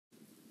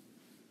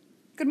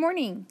Good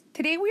morning.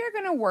 Today we are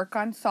going to work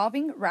on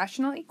solving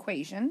rational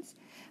equations.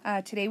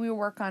 Today we will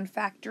work on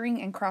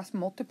factoring and cross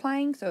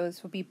multiplying, so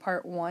this will be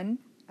part 1.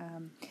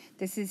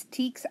 This is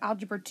TEKS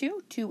Algebra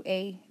 2,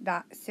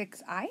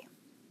 2A.6I.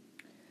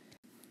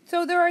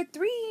 So there are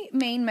 3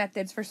 main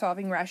methods for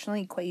solving rational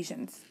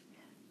equations.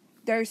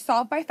 There's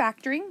solve by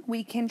factoring.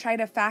 We can try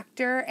to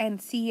factor and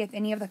see if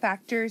any of the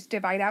factors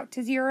divide out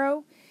to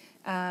 0.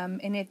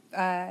 And if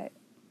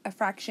a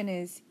fraction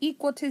is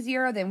equal to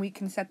 0, then we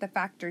can set the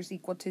factors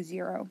equal to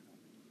 0.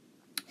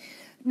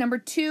 Number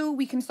 2,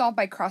 we can solve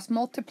by cross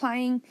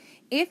multiplying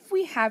if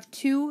we have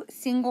 2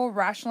 single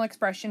rational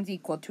expressions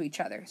equal to each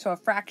other. So a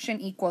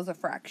fraction equals a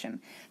fraction.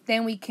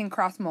 Then we can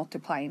cross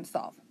multiply and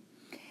solve.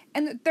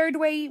 And the third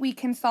way, we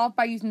can solve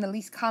by using the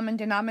least common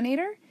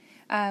denominator.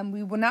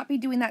 We will not be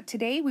doing that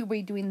today. We will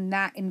be doing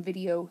that in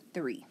video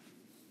 3.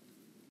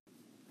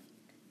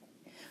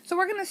 So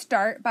we're going to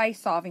start by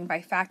solving by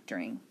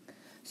factoring.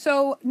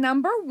 So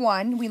number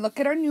 1, we look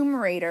at our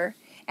numerator,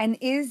 and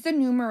is the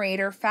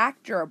numerator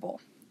factorable?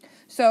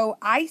 So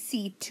I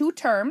see 2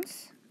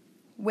 terms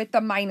with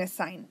a minus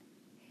sign.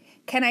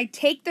 Can I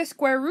take the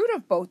square root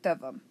of both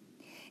of them?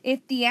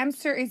 If the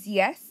answer is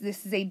yes,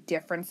 this is a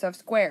difference of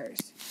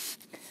squares.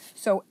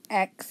 So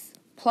x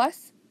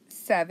plus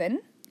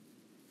 7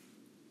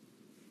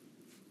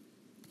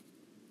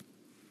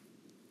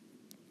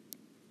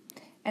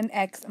 and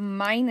x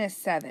minus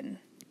 7.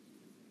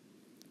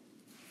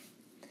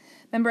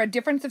 Remember, a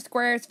difference of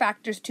squares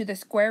factors to the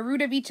square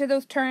root of each of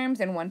those terms,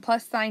 and 1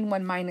 plus sign,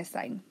 1 minus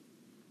sign.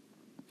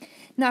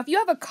 Now, if you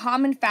have a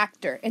common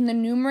factor in the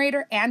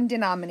numerator and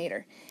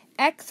denominator,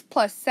 x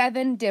plus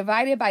 7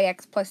 divided by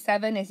x plus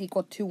 7 is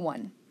equal to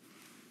 1.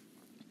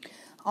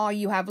 All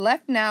you have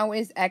left now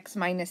is x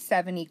minus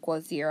 7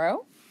 equals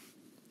 0.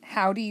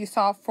 How do you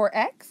solve for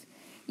x?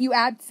 You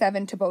add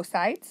 7 to both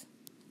sides.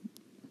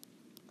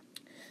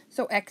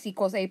 So x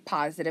equals a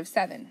positive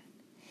 7.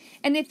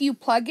 And if you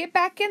plug it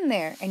back in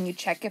there and you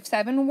check if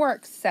 7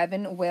 works,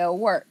 7 will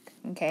work,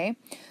 okay?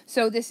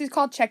 So this is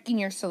called checking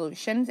your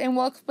solutions, and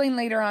we'll explain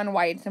later on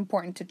why it's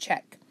important to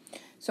check.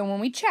 So when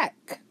we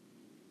check,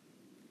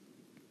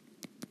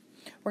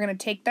 we're going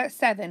to take that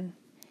 7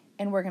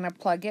 and we're going to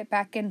plug it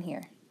back in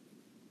here.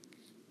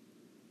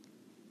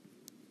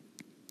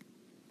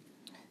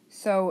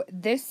 So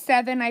this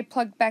 7 I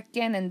plugged back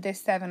in, and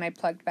this 7 I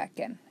plugged back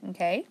in,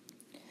 okay?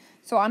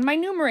 So on my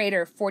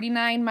numerator,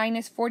 49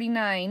 minus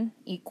 49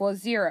 equals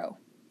 0.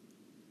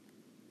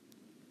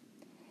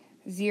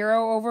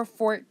 0 over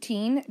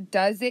 14,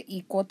 does it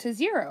equal to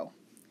 0?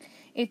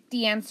 If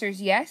the answer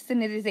is yes,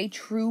 then it is a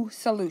true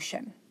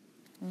solution.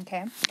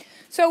 Okay?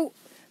 So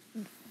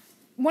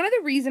one of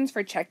the reasons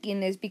for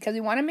checking is because we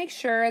want to make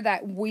sure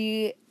that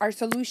our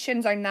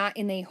solutions are not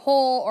in a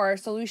hole, or our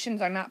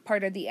solutions are not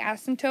part of the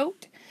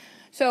asymptote.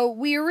 So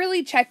we're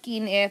really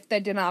checking if the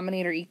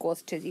denominator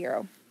equals to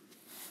 0.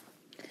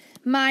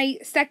 My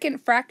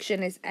second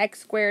fraction is x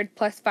squared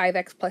plus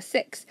 5x plus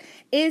 6.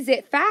 Is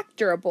it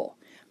factorable?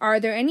 Are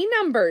there any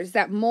numbers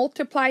that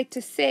multiply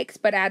to 6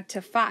 but add to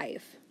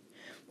 5?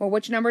 Well,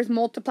 which numbers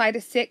multiply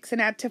to 6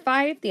 and add to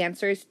 5? The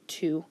answer is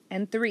 2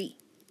 and 3.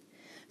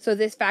 So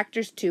this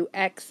factors to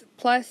x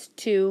plus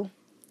 2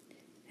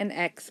 and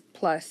x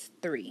plus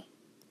 3.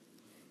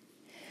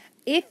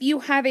 If you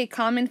have a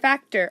common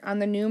factor on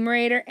the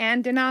numerator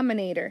and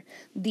denominator,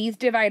 these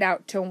divide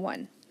out to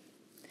 1.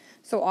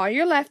 So all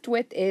you're left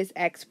with is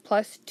x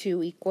plus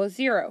 2 equals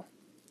 0.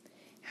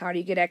 How do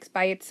you get x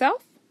by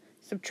itself?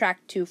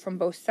 Subtract 2 from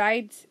both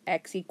sides.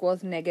 X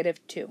equals negative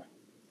 2.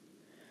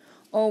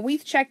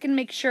 Always check and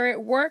make sure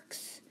it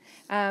works.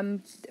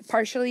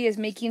 Partially is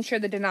making sure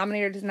the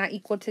denominator does not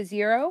equal to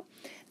 0.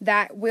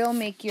 That will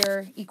make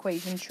your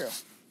equation true.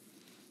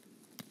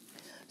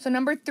 So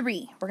number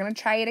 3, we're going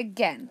to try it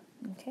again.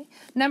 Okay.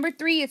 Number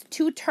 3 is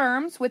 2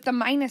 terms with the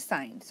minus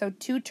sign. So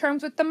 2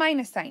 terms with the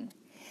minus sign.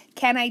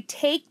 Can I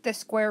take the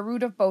square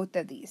root of both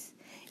of these?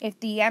 If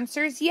the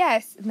answer is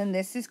yes, then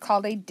this is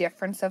called a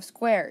difference of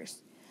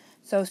squares.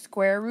 So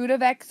square root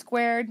of x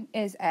squared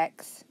is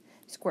x.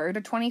 Square root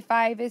of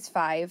 25 is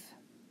 5.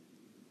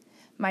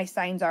 My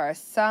signs are a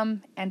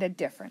sum and a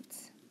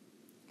difference.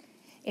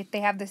 If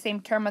they have the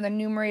same term on the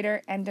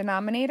numerator and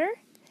denominator,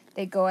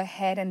 they go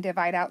ahead and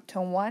divide out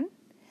to 1.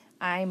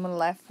 I'm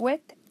left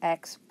with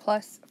x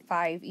plus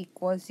 5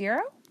 equals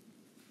 0.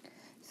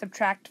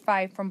 Subtract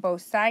 5 from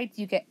both sides,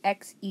 you get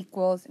x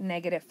equals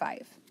negative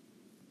 5.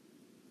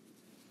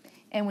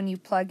 And when you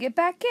plug it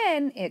back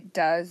in, it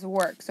does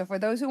work. So for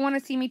those who want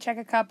to see me check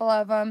a couple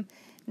of them,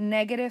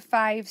 negative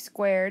 5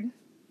 squared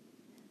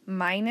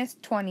minus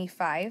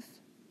 25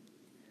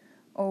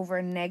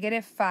 over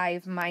negative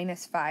 5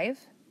 minus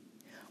 5.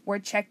 We're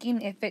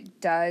checking if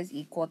it does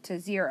equal to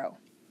 0.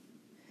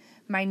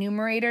 My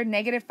numerator,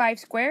 negative 5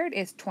 squared,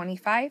 is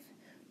 25.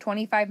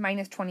 25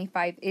 minus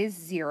 25 is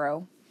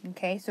 0.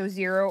 Okay, so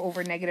 0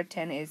 over negative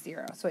 10 is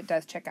 0, so it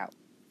does check out.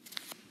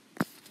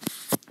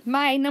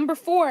 My number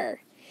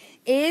 4,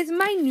 is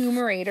my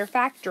numerator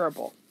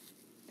factorable?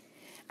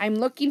 I'm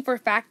looking for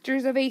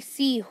factors of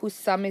AC whose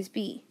sum is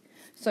B.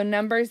 So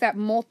numbers that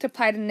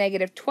multiply to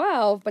negative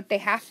 12, but they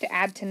have to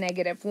add to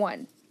negative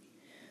 1.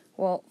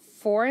 Well,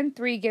 4 and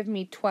 3 give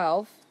me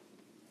 12.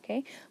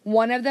 Okay,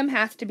 one of them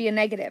has to be a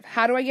negative.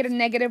 How do I get a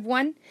negative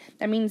 1?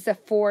 That means the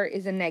 4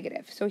 is a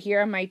negative. So here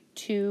are my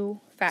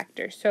two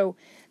factors. So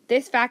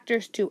this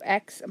factors to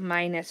x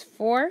minus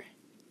 4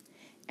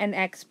 and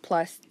x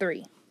plus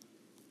 3.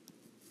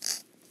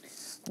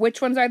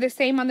 Which ones are the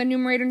same on the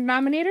numerator and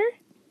denominator?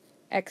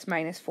 X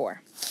minus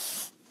 4.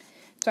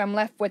 So I'm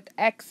left with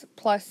x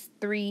plus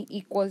 3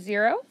 equals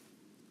 0.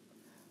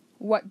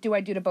 What do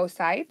I do to both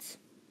sides?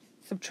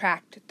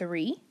 Subtract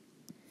 3.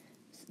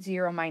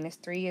 0 minus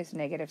 3 is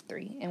negative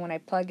 3. And when I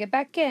plug it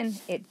back in,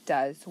 it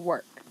does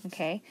work.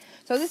 Okay?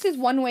 So this is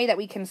one way that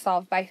we can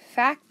solve by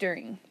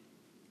factoring.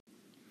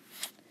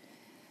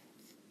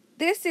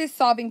 This is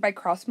solving by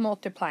cross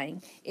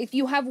multiplying. If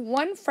you have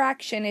one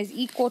fraction is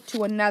equal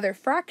to another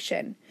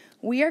fraction,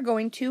 we are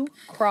going to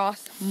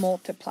cross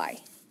multiply.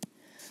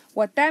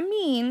 What that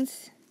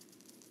means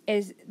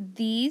is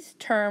these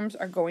terms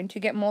are going to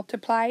get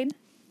multiplied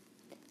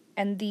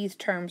and these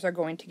terms are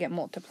going to get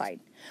multiplied.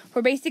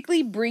 We're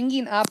basically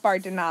bringing up our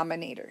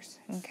denominators,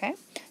 okay?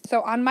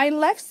 So on my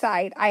left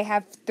side, I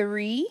have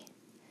 3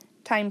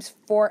 times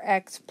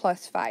 4x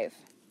plus 5.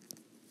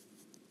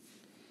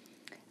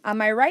 On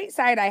my right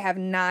side, I have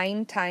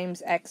 9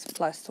 times x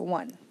plus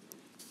 1.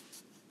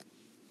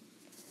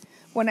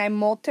 When I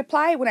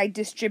multiply, when I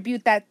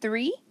distribute that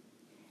 3,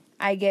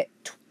 I get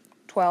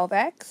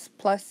 12x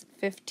plus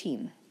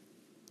 15.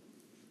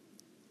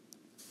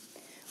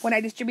 When I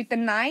distribute the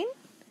 9,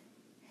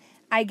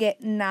 I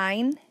get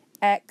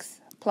 9x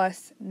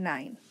plus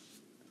 9.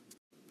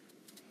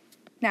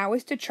 Now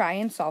is to try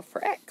and solve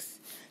for x.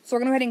 So we're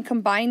going to go ahead and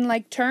combine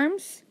like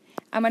terms.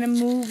 I'm going to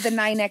move the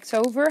 9x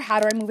over. How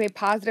do I move a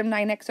positive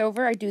 9x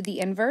over? I do the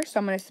inverse, so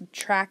I'm going to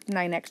subtract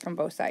 9x from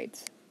both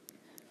sides.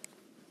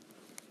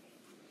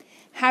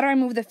 How do I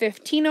move the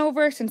 15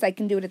 over? Since I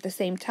can do it at the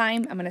same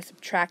time, I'm going to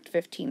subtract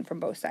 15 from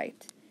both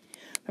sides.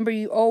 Remember,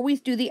 you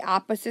always do the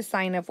opposite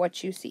sign of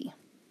what you see.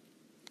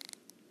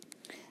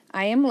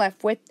 I am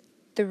left with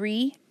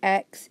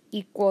 3x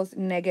equals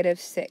negative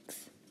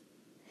 6.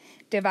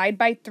 Divide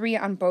by 3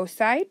 on both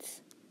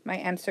sides. My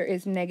answer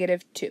is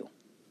negative 2.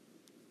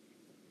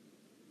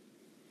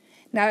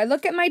 Now I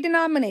look at my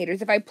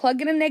denominators. If I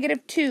plug in a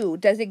negative 2,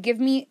 does it give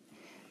me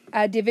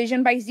a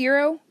division by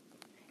 0?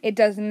 It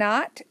does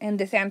not, and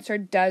this answer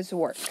does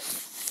work.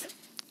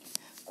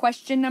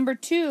 Question number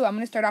 2, I'm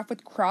going to start off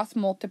with cross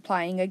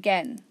multiplying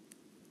again.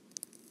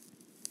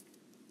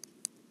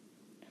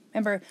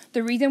 Remember,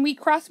 the reason we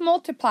cross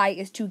multiply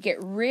is to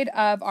get rid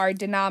of our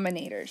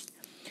denominators.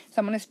 So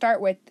I'm going to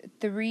start with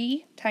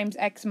 3 times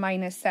x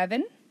minus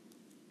 7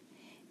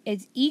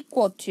 is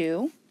equal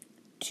to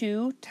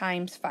 2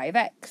 times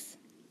 5x.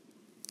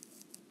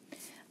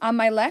 On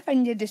my left, I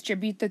need to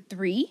distribute the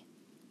 3.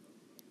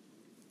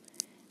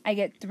 I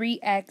get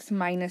 3x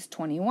minus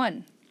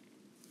 21.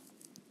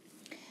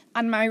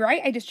 On my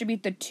right, I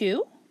distribute the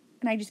 2,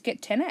 and I just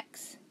get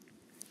 10x.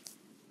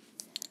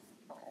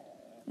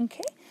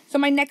 Okay, so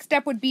my next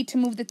step would be to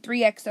move the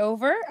 3x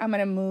over. I'm going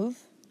to move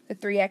the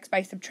 3x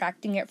by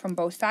subtracting it from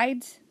both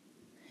sides,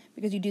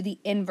 because you do the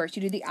inverse,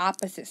 you do the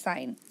opposite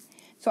sign.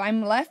 So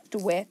I'm left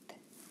with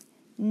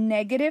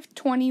negative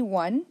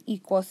 21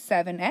 equals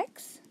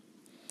 7x.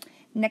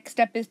 Next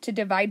step is to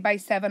divide by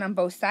 7 on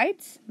both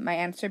sides. My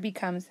answer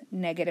becomes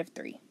negative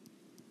 3.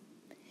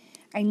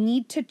 I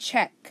need to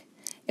check.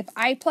 If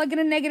I plug in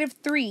a negative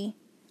 3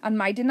 on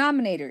my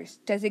denominators,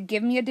 does it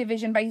give me a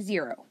division by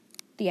 0?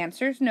 The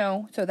answer is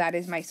no, so that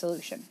is my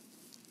solution.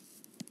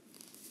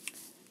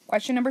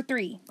 Question number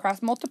 3,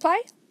 cross multiply.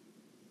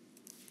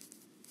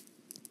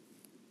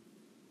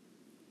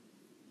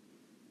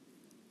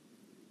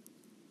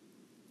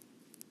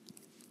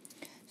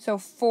 So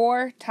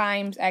 4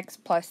 times x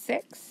plus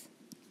 6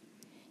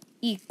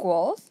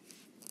 equals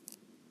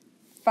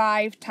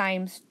 5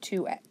 times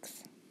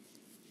 2x.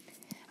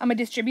 I'm going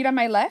to distribute on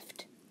my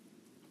left.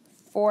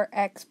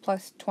 4x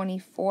plus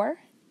 24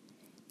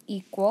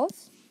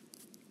 equals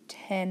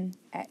 10x.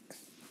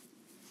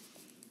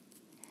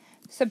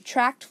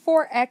 Subtract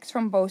 4x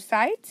from both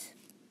sides.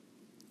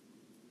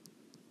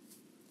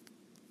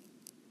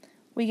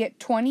 We get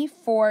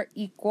 24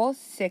 equals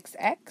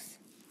 6x.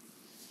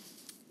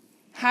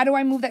 How do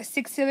I move that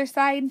 6 to the other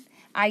side?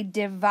 I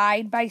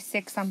divide by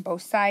 6 on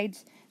both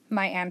sides.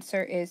 My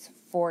answer is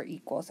 4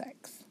 equals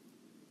x,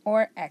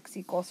 or x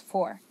equals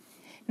 4.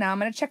 Now I'm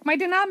going to check my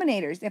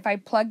denominators. If I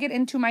plug it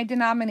into my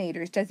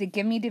denominators, does it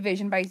give me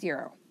division by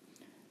 0?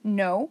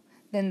 No,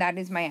 then that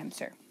is my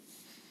answer.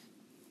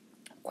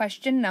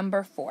 Question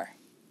number 4.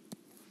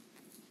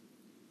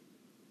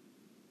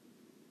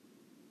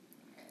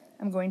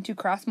 I'm going to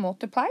cross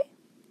multiply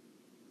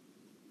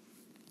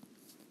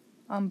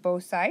on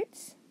both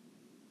sides.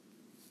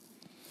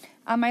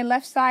 On my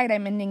left side,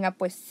 I'm ending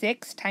up with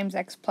 6 times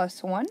x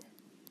plus 1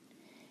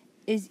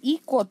 is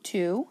equal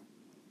to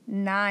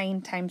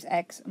 9 times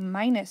x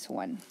minus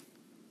 1.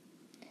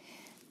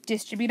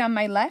 Distribute on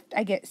my left,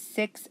 I get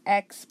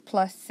 6x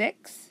plus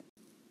 6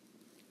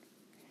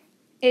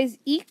 is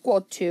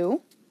equal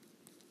to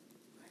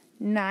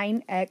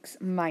 9x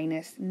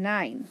minus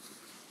 9.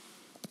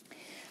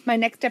 My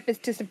next step is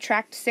to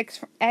subtract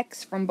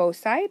 6x from both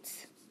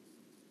sides.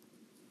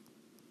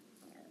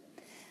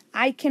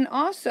 I can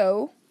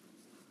also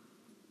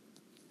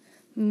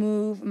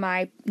move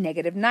my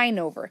negative 9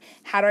 over.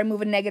 How do I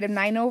move a negative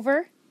 9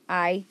 over?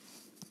 I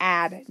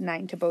add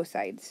 9 to both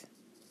sides.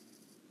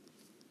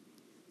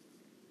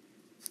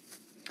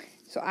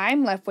 So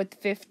I'm left with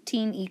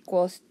 15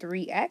 equals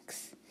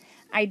 3x.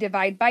 I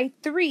divide by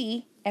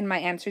 3, and my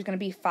answer is going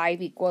to be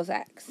 5 equals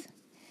x.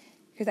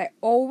 Because I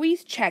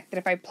always check that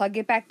if I plug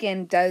it back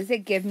in, does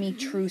it give me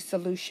true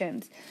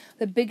solutions?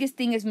 The biggest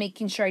thing is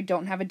making sure I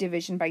don't have a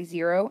division by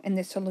 0, and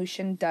this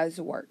solution does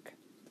work.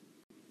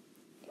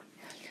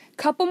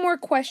 Couple more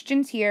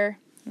questions here.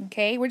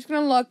 Okay, we're just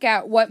going to look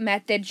at what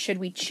method should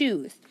we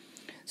choose.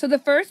 So the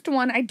first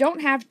one, I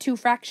don't have two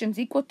fractions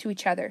equal to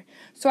each other,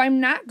 so I'm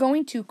not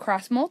going to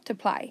cross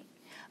multiply.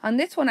 On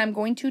this one, I'm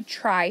going to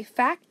try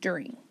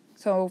factoring.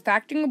 So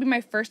factoring will be my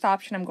first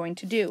option I'm going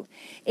to do.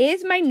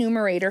 Is my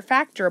numerator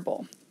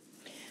factorable?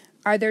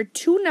 Are there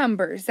two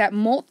numbers that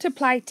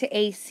multiply to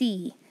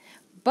AC,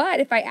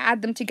 but if I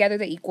add them together,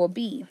 they equal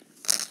B?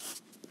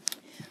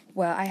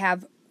 Well, I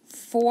have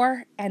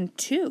 4 and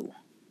 2.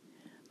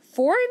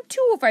 4 and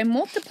 2, if I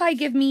multiply,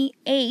 give me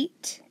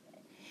 8.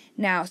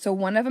 Now, so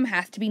one of them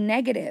has to be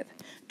negative.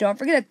 Don't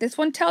forget that this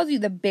one tells you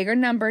the bigger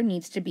number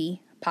needs to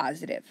be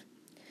positive.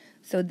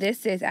 So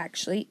this is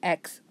actually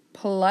x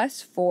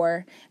plus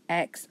 4,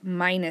 x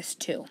minus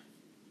 2.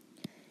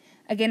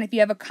 Again, if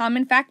you have a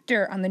common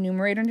factor on the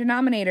numerator and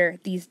denominator,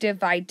 these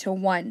divide to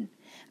 1.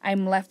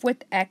 I'm left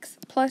with x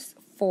plus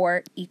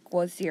 4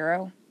 equals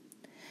 0.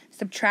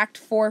 Subtract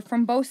 4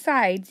 from both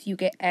sides, you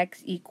get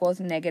x equals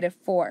negative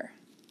 4.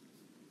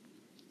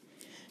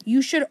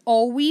 You should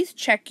always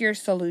check your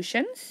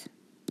solutions.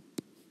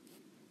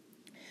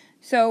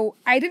 So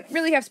I didn't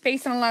really have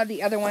space on a lot of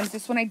the other ones.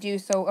 This one I do,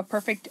 so a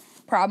perfect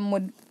problem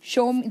would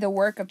show me the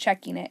work of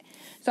checking it.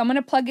 So I'm going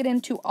to plug it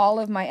into all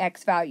of my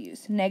x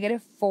values.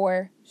 Negative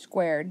 4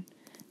 squared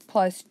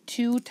plus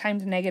 2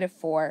 times negative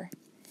 4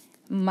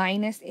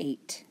 minus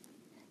 8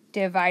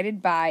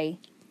 divided by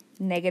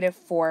negative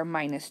 4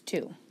 minus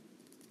 2.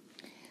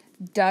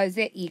 Does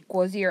it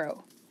equal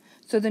 0?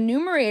 So the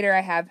numerator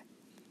I have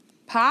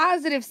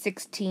positive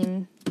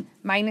 16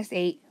 minus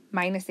 8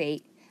 minus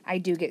 8. I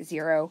do get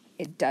 0.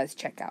 It does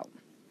check out.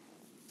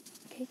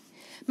 Okay.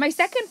 My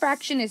second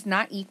fraction is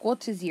not equal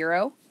to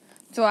 0,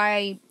 so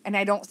I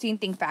don't see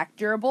anything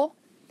factorable,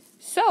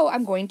 so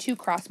I'm going to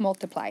cross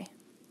multiply.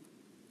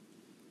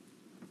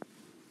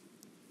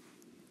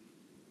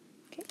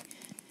 Okay.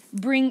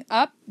 Bring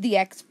up the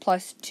x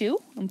plus 2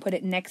 and put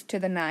it next to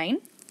the 9.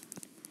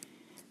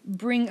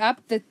 Bring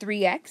up the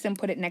 3x and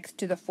put it next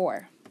to the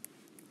 4.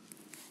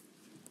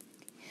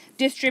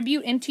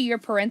 Distribute into your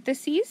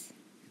parentheses.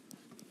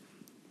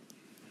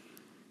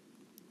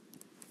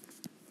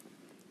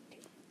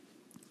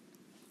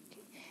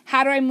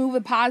 How do I move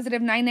a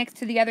positive 9x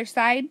to the other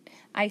side?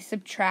 I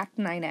subtract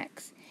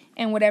 9x.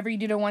 And whatever you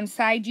do to one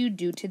side, you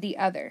do to the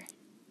other.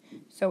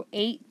 So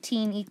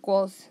 18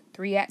 equals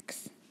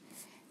 3x.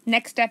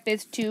 Next step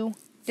is to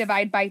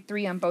divide by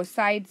 3 on both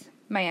sides.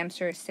 My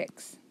answer is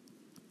 6.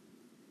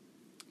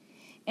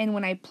 And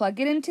when I plug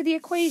it into the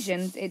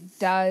equations, it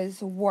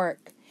does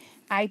work.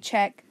 I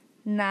check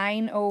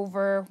 9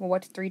 over, well,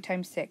 what's 3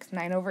 times 6?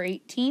 9 over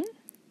 18.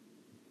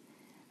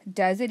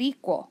 Does it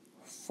equal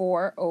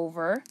 4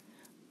 over,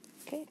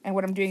 okay, and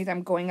what I'm doing is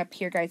I'm going up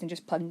here, guys, and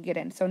just plugging it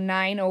in. So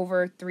 9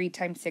 over 3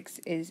 times 6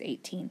 is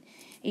 18.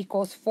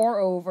 Equals 4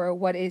 over,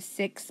 what is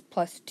 6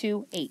 plus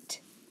 2?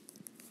 8.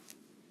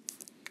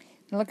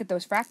 Now look at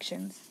those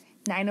fractions.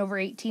 9 over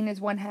 18 is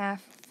 1/2.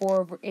 4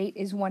 over 8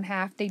 is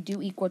 1/2. They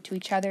do equal to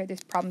each other.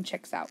 This problem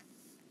checks out.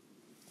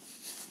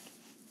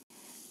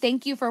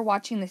 Thank you for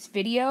watching this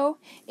video.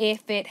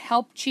 If it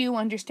helped you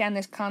understand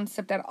this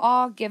concept at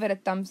all, give it a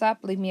thumbs up,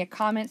 leave me a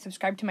comment,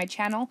 subscribe to my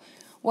channel.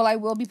 Well, I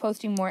will be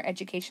posting more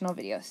educational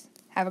videos.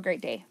 Have a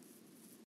great day.